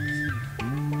කරමු.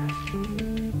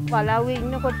 වලව්වේ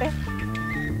ඉන්නකොට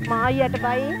මායියට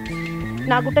බයි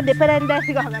නගුට දෙපරෙන්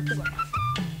දැසි ගහගත්තු ගා.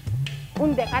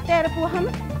 උන් දෙකට ඇරපුවාම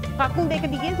කකුල් දෙක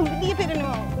දිගේ සුළුදිය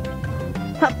පෙරෙනවා.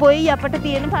 අපොයි අපට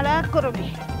තියෙන පරාක් කරමු.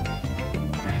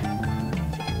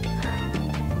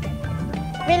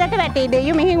 වෙලට වැටේ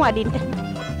දෙයියෝ මෙහෙන් වඩින්න.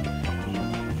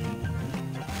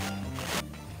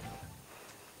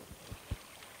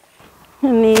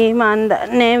 මේ මන්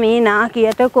දන්නේ මේ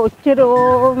නාකියට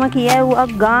කොච්චරෝම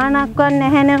කියවුවක් ගානක්වත්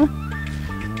නැහැ නේද?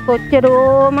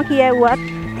 කොච්චරෝම කියවුවත්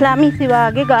ළමිසි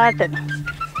වාගේ ගාටන.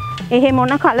 එහෙ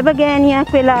මොන කලබ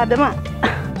ගෑනියක් වෙලාදම.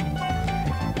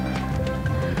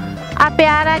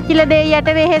 අපේ ආරච්චිල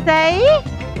දෙයියට වෙහෙසයි.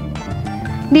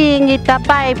 ඩිංගිත්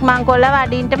අපයි මං කොල්ල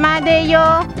වඩින්ට මා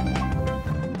දෙයියෝ.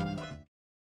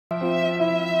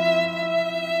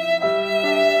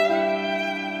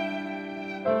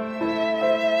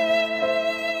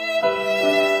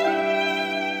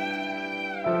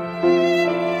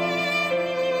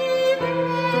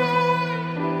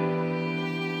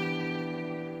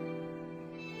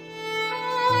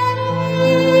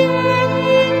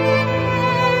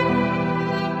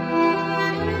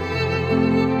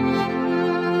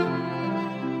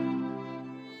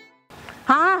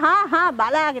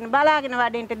 බලාගෙන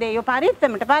වඩින්ට දෙයියෝ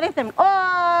පරිස්සමට.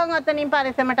 ඕන් ඔතනින්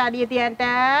පරිස්සමට අඩිය තියන්ට.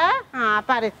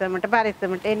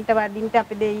 පරිස්සමට එන්ට වඩින්ට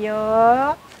අපි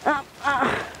දෙයියෝ.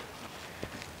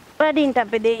 වඩින්ට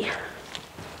අපි දෙයියෝ.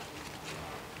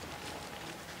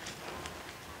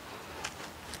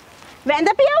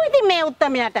 වැඳ පියව් ඉතින් මේ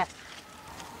උත්තමයට.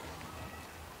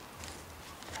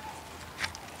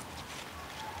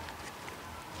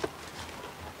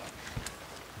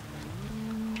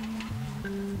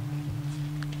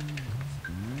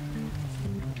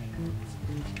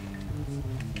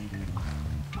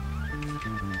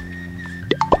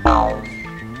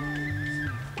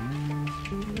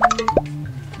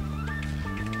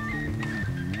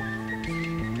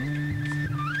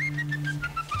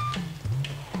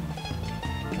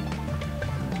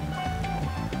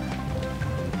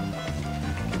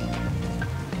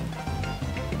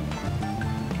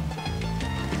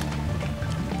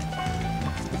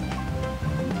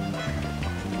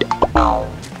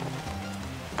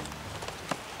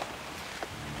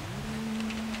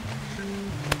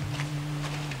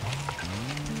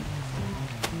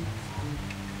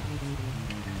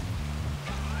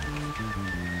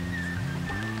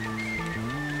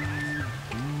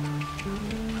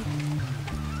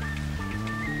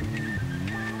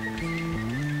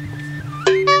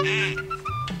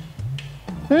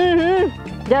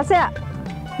 ජසයා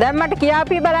දැන් මට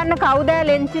කියාපී බලන්න කවුද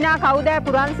ලෙන්චිනා කවුද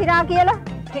පුරන්සිනා කියලා.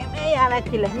 මේ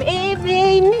ආරච්චිලා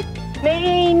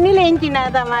මේ ඉන්නේ ලෙන්චිනා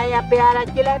තමයි අපේ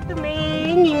ආරච්චිලාත්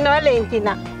මේ ඉන්නවා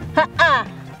ලෙන්චිනා.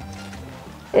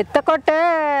 එතකොට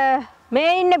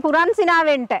මේ ඉන්නේ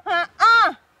පුරන්සිනාවෙන්ට.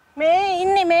 මේ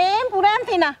ඉන්නේ මේ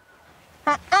පුරන්සිනා.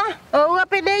 ඔව්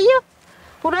අපේ දෙයියෝ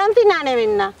පුරන්සිනා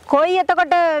නෙවෙන්න. කොයි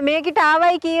එතකොට මේකිට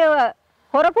ආවයි කියව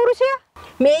හොර පුරුෂයා?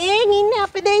 මේ ඉන්නේ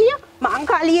අපේ දෙයියෝ. මං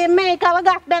කලියෙම ඒකව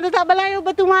ගස් බඳ තබලයි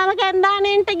ඔබතුමාව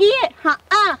කැන්දානෙන්ට ගියේ.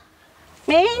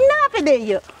 මේ ඉන්න අපේ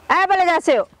දෙයියෝ. ඈ බල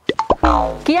ජසයෝ.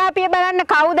 කියාපිය බලන්න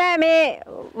කවුද මේ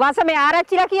වසමේ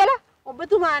ආරච්චිලා කියලා?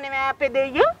 ඔබතුමා නෙමෙයි අපේ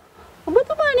දෙයියෝ.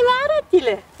 ඔබතුමා නෙමෙයි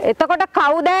ආරච්චිලා. එතකොට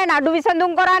කවුද නඩු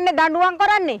විසඳුම් කරන්නේ දඬුවම්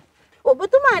කරන්නේ?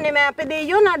 ඔබතුමා නෙමෙයි අපේ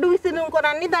දෙයියෝ නඩු විසඳුම්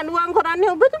කරන්නේ දඬුවම්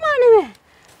කරන්නේ ඔබතුමා නෙමෙයි.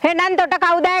 එහෙනම් තොට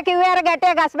කවුද කිව්වේ අර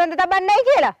ගැටේ ගස්බඳ තබන්නයි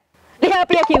කියලා?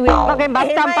 ලියාපිය කිව්වේ මගේ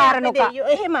බස්තම් පාරනෝක.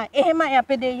 එහෙමයි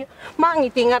අපේ දෙයියෝ. මං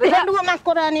ඉතින් අර දඬුවමක්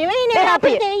කරා නෙවෙයි නේ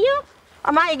අපේ දෙයියෝ.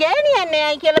 අමයි ගෑණියන්නේ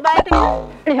අය කියලා බයට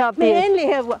ලියාපිය.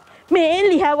 මේ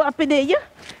ලියව අපේ දෙයියෝ.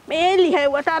 මේ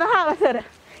ලියව තරහ අවසර.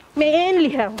 මේ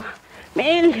ලියව.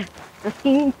 මේ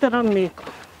ඉන්තරම් මේක.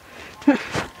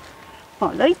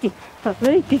 හොලයිටි.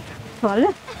 හොල.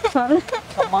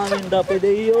 සමාවෙන්ඩ අපේ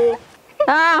දෙයියෝ.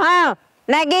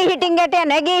 නැගී හිටින් ගැටිය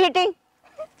නැගී හිටින්.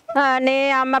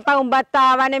 අනේ අම්මපා උඹත්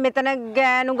ආවනේ මෙතන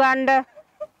ගෑනු ගන්න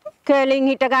කෙලින්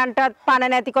හිට ගන්නටත්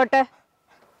පණ නැතිකොට.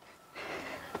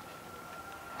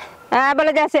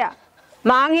 බල ජසයා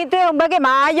මං හිතුවේ උඹගේ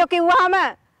මායියෝ කිව්වහම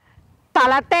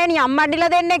තලත් ඇණි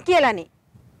අම්මඩිලා දෙන්නෙක් කියලානේ.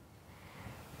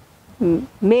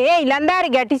 මේ ඉලන්දාරි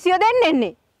ගැටිසියෝ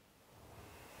දෙන්නෙන්නේ.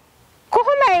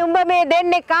 කොහොමයි උඹ මේ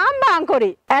දෙන්නේ කාම්බාන්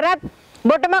කරේ? අරත්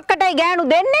බොටමක්කටයි ගෑනු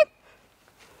දෙන්නේ.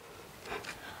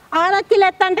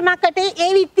 ආරච්චිලත්තන්ට මක්කටේ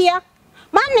ඒ විත්තිය.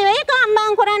 මන් නෙවෙයි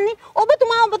කාම්බාන් කරන්නේ.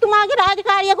 ඔබතුමාගේ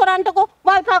රාජකාරිය කරන්නකෝ.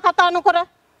 වල්පා කතා නොකර.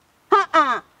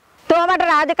 තෝ මට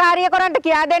රාජකාරිය කරන්න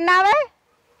කියා දෙන්නාවේ?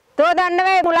 තෝ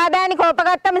දන්නවේ මුලාදෑනි කෝප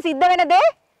ගත්තම සිද්ධ වෙන දේ?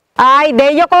 ආයි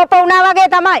දෙයියෝ කෝප වුණා වගේ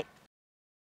තමයි.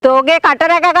 තෝගේ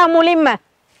කට රැකගම් මුලින්ම.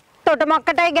 තොට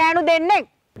මක්කටයි ගෑනු දෙන්නේ.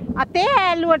 අතේ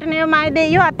හැල්ලුවට නෙවෙයි මයි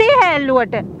දෙයියෝ අතේ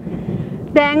හැල්ලුවට.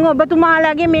 දැන්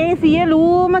ඔබතුමාලගේ මේ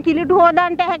සියලුම කිලිටු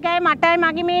හොදන්න හැකයි මටයි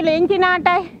මගේ මේ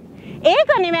ලෙන්චිනාටයි. ඒක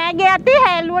නෙමෙයිගේ අතේ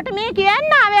හැල්ලුවට මේ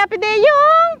කියන්න ආවේ අපි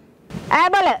දෙයියෝ. ඈ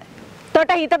බල.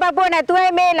 තොට හිතපපුව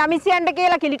නැතුවයි මේ ළමිසියන්ට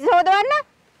කියලා කිලිටි හොදවන්න.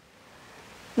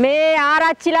 මේ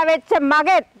ආරච්චිලා වෙච්ච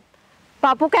මගෙත්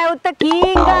පපු කැවුත්ත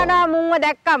කීන් ගන්නවා මුන්ව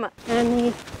දැක්කම.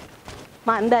 අනේ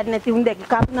මන් දන්නේ නැති උන් දැක්ක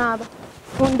කප්නාව.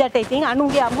 උන්දට ඉතින්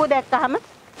අනුගේ අඹුව දැක්කහම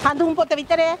හඳුන් පොත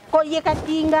විතරේ කොයි එකක්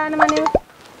කීන් ගන්නම නෙවෙයි.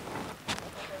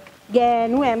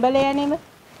 ගෑනු ඇඹලය නෙම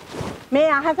මේ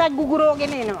අහසක්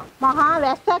ගුගුරෝගෙන එනවා මහා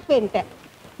වැස්සක් වෙන්න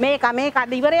මේක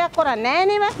කඩ ඉවරයක් කරන්නේ නෑ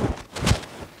නෙම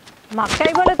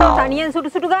මක්කයි බල තෝ තනියෙන්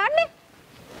සුටු සුටු ගාන්නේ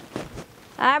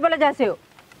ආ බල ජසයෝ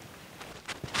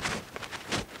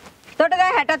තොට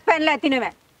දැන් 60ත් පැනලා ඇති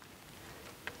නෙමෙයි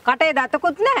කටේ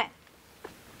දතකුත් නැහැ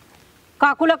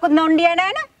කකුලකුත් නොණ්ඩිය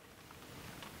නැහැ නේ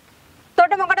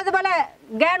තොට මොකටද බල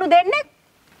ගෑනු දෙන්නෙක්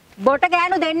බොට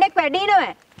ගෑනු දෙන්නෙක් වැඩි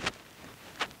නෙමෙයි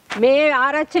මේ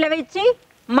ආරච්චිල වෙච්චි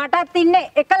මටත්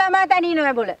ඉන්නේ එක ළමයා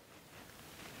තනියනවා බොල.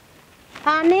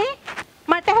 අනේ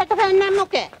මට 60 පෑන්නම්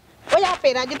මොකේ? ඔය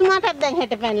අපේ රජතුමාටත් දැන්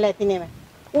 60 පෑන්ලා ඇති නෙමෙයි.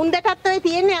 උන්දටත් ඔය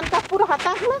තියෙන්නේ අන්තපුර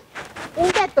 7ක්ම.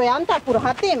 උන්ටත් ඔය අන්තපුර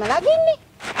 7ෙම ලගින්නේ.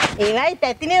 ඒවයි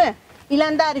ඇති නෙමෙයි.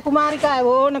 ඉලන්දාරි කුමාරිකාව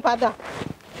ඕන පද.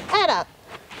 අරත්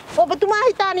ඔබතුමා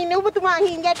හිතානින්නේ ඔබතුමා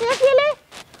හින් ගැටිය කියලා.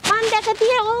 මං දැක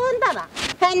තිය ඕන් තරම්.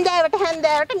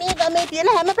 හැන්දෑවට මේ ගමේ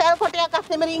තියෙන හැම පැල් කොටයක්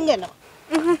අස්සෙම රින්ගනවා.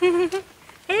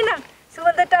 එහෙනම්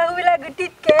සුවඳට අහුවිලා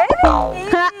ගුටිත්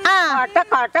කෑනේ.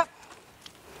 කට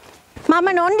මම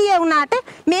නොන්ඩිය වුණාට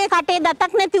මේ කටේ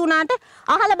දතක් නැති වුණාට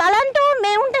අහලා බලන්න ඕන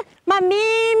මේ උන්ට මම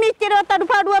මේ මෙච්චරවත්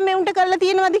අඩුපාඩුව මේ උන්ට කරලා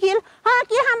තියෙනවද කියලා.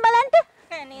 කියහම් බලන්න.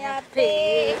 අනේ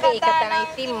අපේ ඒක තමයි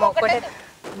ඉතින් මොකටද?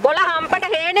 බොල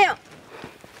හම්පට හේනයෝ.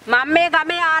 මම මේ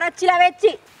ගමේ ආරච්චිලා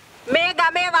වෙච්චි. මේ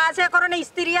ගමේ වාසය කරන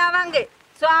ස්ත්‍රියාවන්ගේ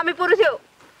ස්වාමි පුරුෂයෝ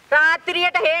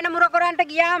රාත්‍රියට හේන මුර කරන්ට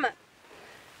ගියාම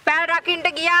පැල් රකින්ට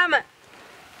ගියාම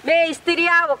මේ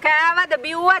ස්ත්‍රියාව කෑවද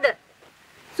බිව්වද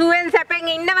සුවෙන් සැපෙන්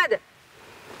ඉන්නවද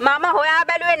මම හොයා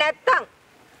බැලුවේ නැත්තම්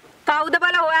කවුද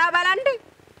බල හොයා බලන්නේ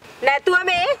නැතුව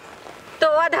මේ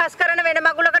තෝ අදහස් කරන වෙන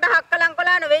මගුලකට හක්කලං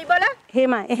කොලා නෙවෙයි බල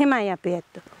එහෙමයි අපේ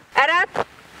ඇත්ත. අරත්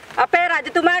අපේ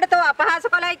රජතුමාට තෝ අපහාස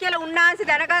කළයි කියලා උන්වහන්සේ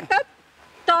දැනගත්තොත්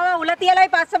තෝ උල තියලයි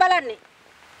පස්ස බලන්නේ.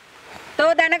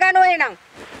 තෝ දැනගනෝ එනං.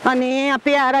 අනේ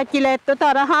අපේ ආරච්චිලා ඇත්ත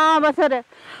තරහා අවසර.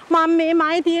 මම මේ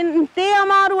මයි තියෙන තේ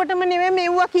අමාරුවටම නෙවෙයි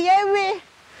මෙව්වා කියෙව්වේ.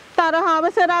 තරහා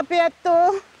අවසර අපේ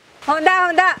ඇත්තෝ. හොඳ.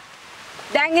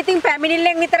 දැන් ඉතින්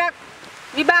පැමිණිල්ලෙන් විතරක්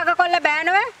විභාග කොල්ල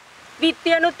බෑනව.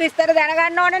 විත්තියනුත් විස්තර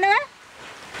දැනගන්න ඕන නේද?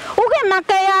 උගේ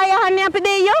මක්කේ ආයහන්නේ අපි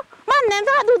දෙයියෝ. මම දැන්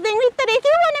සාදුද්දෙන් විතරේ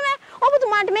කිව්වනේ මම.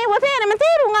 ඔබතුමාට මේ වසේරම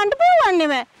තීරුම් ගන්න පුළුවන්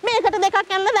නේ. මේකට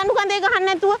දෙකක් යනලා දඬු කඳේ ගහන්න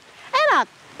නැතුව. එනත්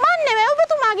මන් නෙවෙයි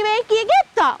ඔබතුමාගේ වේකිය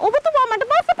ගෙත්තා. ඔබතුමා මට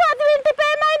පස්සපාති වෙන්න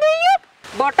එපෑමයි දෙයියෝ.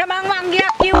 බොට මං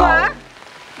වංගියක් කිව්වා.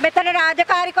 මෙතන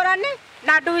රාජකාරී කරන්නේ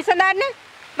නඩු විසඳන්නේ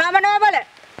මම නෝබල.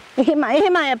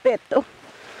 එහෙමයි අපේත්තෝ.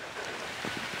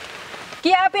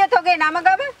 කියාපියත් ඔගේ නම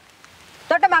ගම.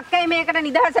 තොට මක්කයි මේකට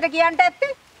නිදහසට කියන්න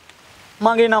ඇත්තේ.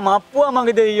 මගේ නම අප්පුවා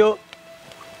මගේ දෙයියෝ.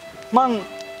 මං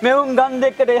මෙවුන් ගන්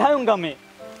දෙකට එහයුන් ගමේ.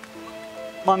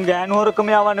 මං ගෑනු හොරකම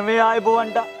යවන්න මේ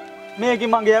ආයබෝවන්ට. මේකි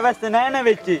මගේ ඇවැස්ස නෑ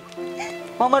නැවෙච්චි.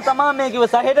 මම තමා මේකව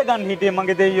සහෙට ගන්න හිටියේ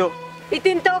මගේ දෙයියෝ.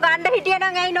 ඉතින් තෝ ගන්න හිටිය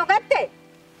නම් ඇයි නොගත්තේ?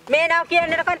 මේ නව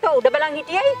කියන්නකන් තෝ උඩ බලන්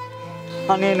හිටියයි.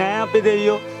 අනේ නෑ අපේ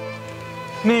දෙයියෝ.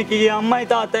 මේකේ අම්මයි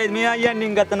තාත්තයි මේ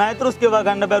අයියන්ගෙන් ගත්ත ණය තුරුස්කේව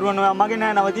ගන්න බැරුව නෝ මගේ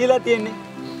නෑනව දීලා තියෙන්නේ.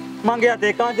 මගේ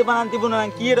අතේ කාන්ත පණන් තිබුණා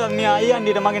නම් කීරක් මේ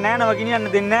අයියන්ට මගේ නෑනව ගෙනියන්න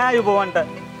දෙන්නේ නෑ අයබෝවන්ට.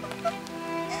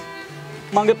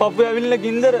 මගේ පපුව ඇවිල්ලා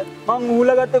ගින්දර මං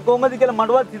ඌලගත්ත කොහමද කියලා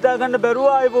මඩවත් හිතා ගන්න බැරුව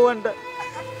ආයබෝවන්ට.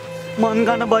 මං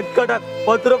කන බත් කටක්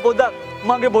වතුර පොදක්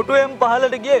මගේ බොටුවෙන්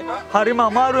පහලට ගියේ හරිම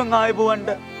අමාරුවෙන් ආයබෝවන්ට.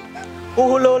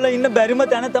 උහුලෝල ඉන්න බැරිම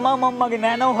තැන තමයි මම මගේ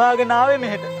නෑනව හොයාගෙන ආවේ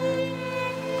මෙහෙට.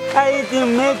 ඇයි ඉතින්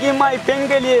මේකෙමයි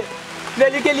පෙන්කෙලියේ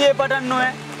දෙලිකෙලියේ පටන්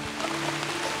නොෑ.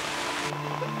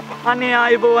 අනේ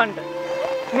ආයබෝවන්ට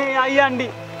මේ අයියන්ඩි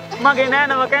මගේ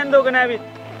නෑනව කැන්දෝගෙන ඇවිත්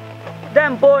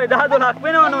දැන් පොයේ 10-12ක්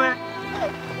වෙනව නොෑ.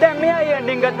 දැන් මේ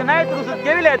අයියන්ඩින් ගත්ත ණය තුරුසුත්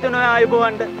ගෙවිලා ඇත නොෑ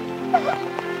ආයබෝවන්ට.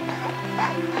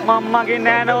 මම මගේ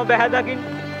නෑනව බැහැ දකින්න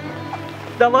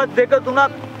දවස්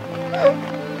 2-3ක්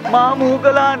මා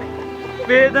මුහුකලානේ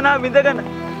වේදනාව විඳගෙන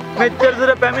මෙච්චර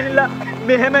දුර පැමිණිලා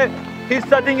මෙහෙම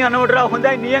හිස් අතින් යනකොට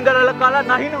හොඳයි නියඟරල කාලා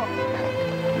නැහිනෝ.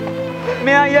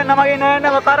 මේ අයියා නමගේ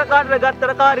නෑනව කරකාටට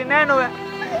ගත්තර කාරි නෑ නෝ.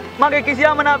 මගේ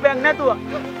කිසියම් නාපයක් නැතුව.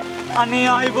 අනේ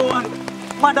ආයිබෝවන්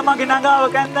මට මගේ නගාව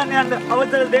කැන්දන්න යන්න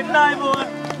අවසර දෙන්න ආයිබෝවන්.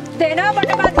 දෙනවා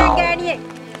බට බද්දෙන් ගෑණියේ.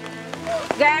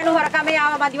 ගෑනු හොරකමේ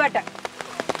ආව මදිවට.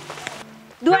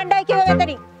 දුවණ්ඩයි කිව්ව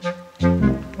මෙතනින්.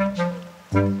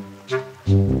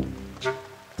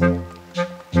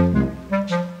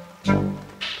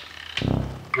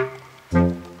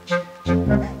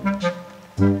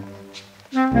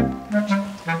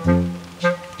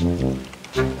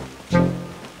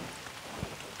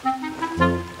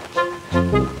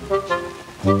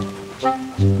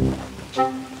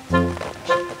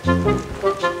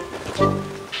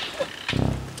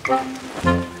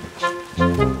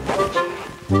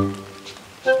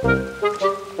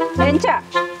 එන්චා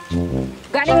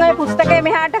ගණන් ඔය පුස්තකේ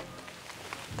මෙහාට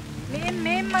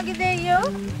මේ මගේ දෙයියෝ.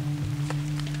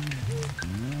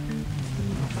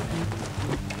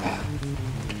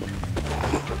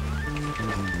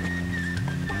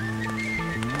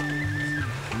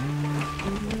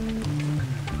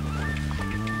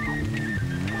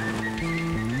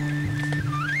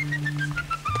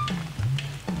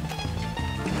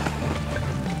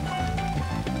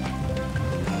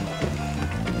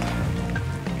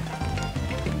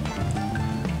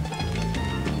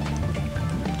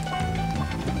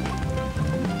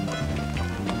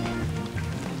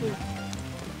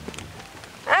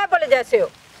 ජැසියෝ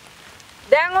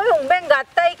දැන් ඔය උඹෙන්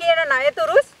ගත්තයි කියන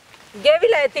ණයතුරුස්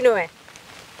ගෙවිලා ඇති නොවේ.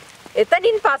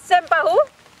 එතනින් පස්සෙන් පහු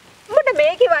උඹට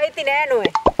මේකේ වයිති නෑ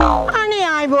නොවේ. අනේ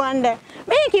ආයිබෝවන්ඩ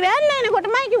මේකේ වැන්නේ නේකොට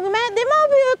මම කිව්වේ මම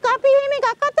දෙමව්පියෙක් අපි මේක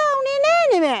කතා වුණේ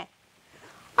නෑ නේ.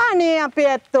 අනේ අපේ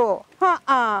ඇත්තෝ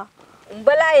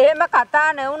උඹලා එහෙම කතා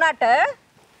නෙවුනට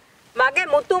මගේ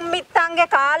මුතුන් මිත්තන්ගේ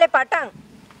කාලේ පටන්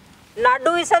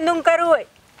නඩු විසඳුම් කරුවේ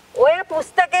ඔය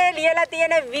පුස්තකේ ලියලා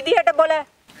තියෙන විදිහට බොල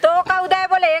තෝ කවුද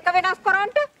බොල ඒක වෙනස්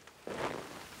කරන්න?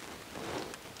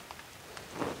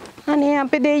 අනේ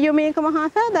අපේ දෙයියෝ මේක මහා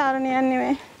සාධාරණයක්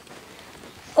නෙවෙයි.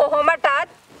 කොහොමටත්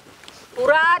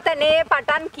පුරාතනේ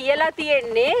පටන් කියලා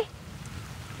තියෙන්නේ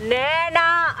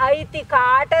නෑනා අයිති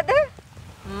කාටද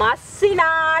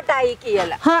මස්සිනාටයි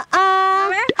කියලා.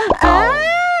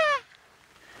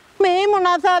 මේ මොන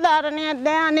සාධාරණයක්ද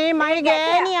අනේ මයි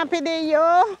ගෑණි අපේ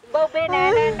දෙයියෝ. ඔබේ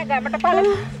නෑනෑන්ට ගමට පළ.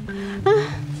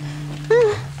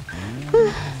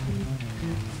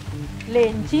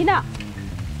 ලෙන්චිනා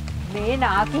මේ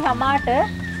නාකි හමාට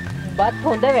උඹත්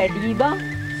හොඳ වැඩි බං.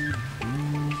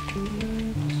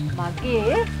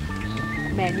 මගේ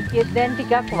මැනිකෙත් දැන්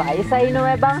ටිකක් වයසයි නෝ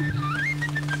බං.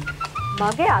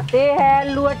 මගේ අතේ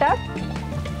හැල්ලුවටත්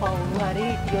කවුරු හරි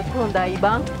හිටියොත් හොඳයි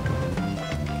බං.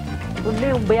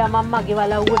 උන්නේ උඹ යමන් මගේ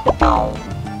වලව්වට.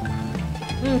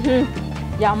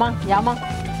 යමන්.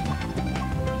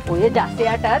 ඔය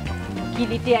ජසයටත්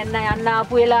කිලිට යන්න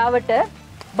ආපු වෙලාවට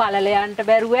බලලයන්ට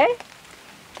බැරුවේ.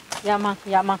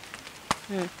 යම.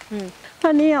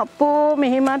 අනේ අපෝ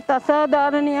මෙහෙමත්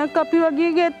අසාධාරණයක් අපි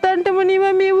වගේ ගෙත්තන්ටම නිව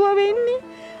මෙව්ව වෙන්නේ.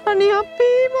 අනේ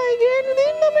අපේ මයි ගේනු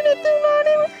දෙන්නම නැති වුණා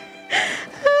නේ.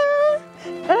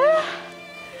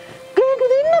 ගේනු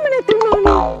දෙන්නම නැති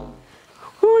වුණා.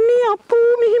 අනේ අපෝ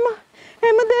මෙහෙම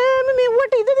හැමදාම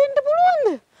මෙව්වට ඉඩ දෙන්න පුළුවන්ද?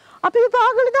 අපිව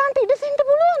පාගල දාන්න ඉඩ දෙන්න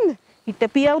පුළුවන්ද?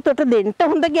 හිටපියවුතට දෙන්න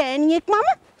හොඳ ගෑණියෙක් මම.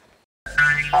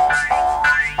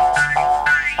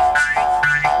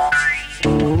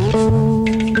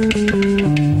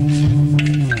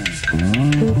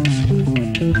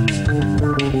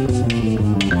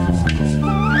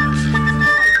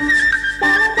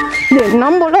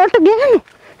 දෙන්නම් බොලට ගෑනු.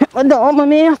 දෝම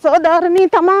මේ අසාධාරණේ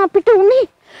තමා අපිට උනේ.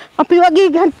 අපි වගේ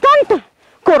ගැත්තන්ට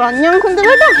කොරඤ්ඤම් හොඳ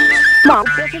වැඩ.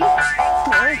 මාප්පට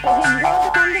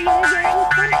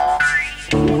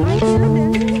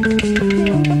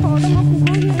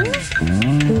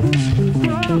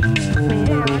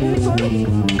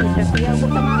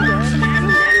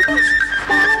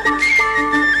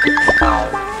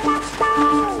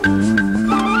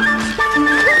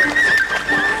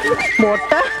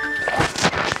බොට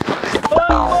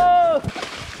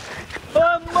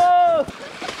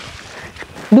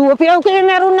දුවපියව කියන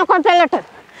නරුන්න කොතලට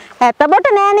ඇත්ත බොට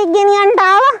නෑනික් ගෙනියන්න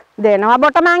ආවා දෙනවා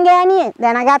බොට මං ගෑණියේ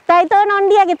දැනගත්තයි තෝ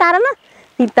නොණ්ඩියගේ තරම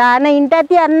හිතාන ඉන්ට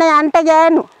ඇති යන්න යන්ට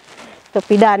ගෑනු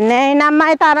තොපි දන්නේ නම්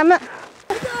මයි තරම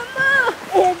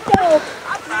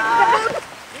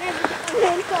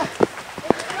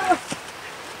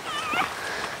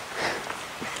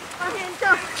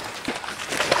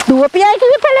දුවපියයි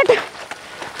කිව්වේ පළට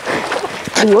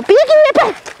දුවපිය කිව්වේ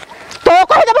පළ තෝ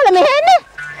කොහෙද බල මෙහෙන්නේ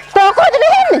තෝ කොහෙද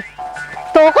මෙහෙන්නේ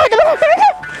තෝ කොහෙද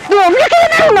මෙහෙන්නේ දුවමිය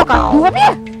කියන්නේ මොකක්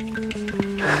දුවපිය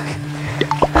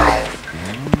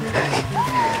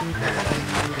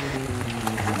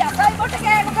යකල් කොට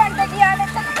ගෑනු ගන්න ගියා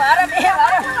නැත්නම් පාර මෙහෙ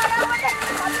වර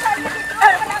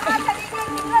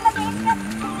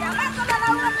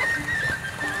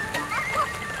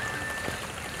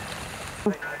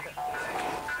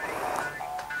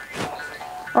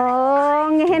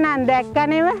ඕන් එහෙනම්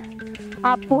දැක්කනේව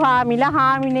අප්පු හාමිලා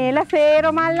හාමිනේලා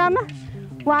සේරමල්ලම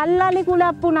වල්ලලි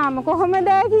කුලප්පු නම කොහොමද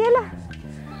කියලා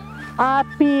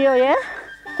අපි ඔය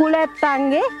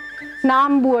කුලැත්තන්ගේ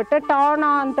නාම්බුවට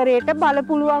ටානාන්තරයට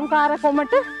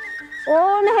බලපුලුවන්කාරකමට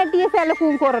ඕන හැටිය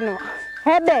සැලකුම් කරනවා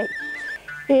හැබැයි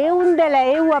ඒ උන්දලා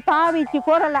ඒව පාවිච්චි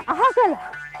කරලා අහකලා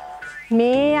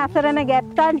මේ අසරණ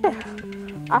ගැත්තන්ට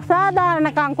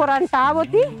අසාධාරණකම් කරන්ට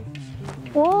ආවොති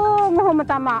මොහොම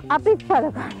තමා අපිත්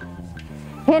සලකන්නේ.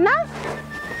 එහෙනම්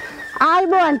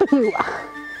ආයිබෝන්ට කිව්වා.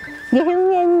 ගෙහින්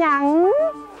එන්නම්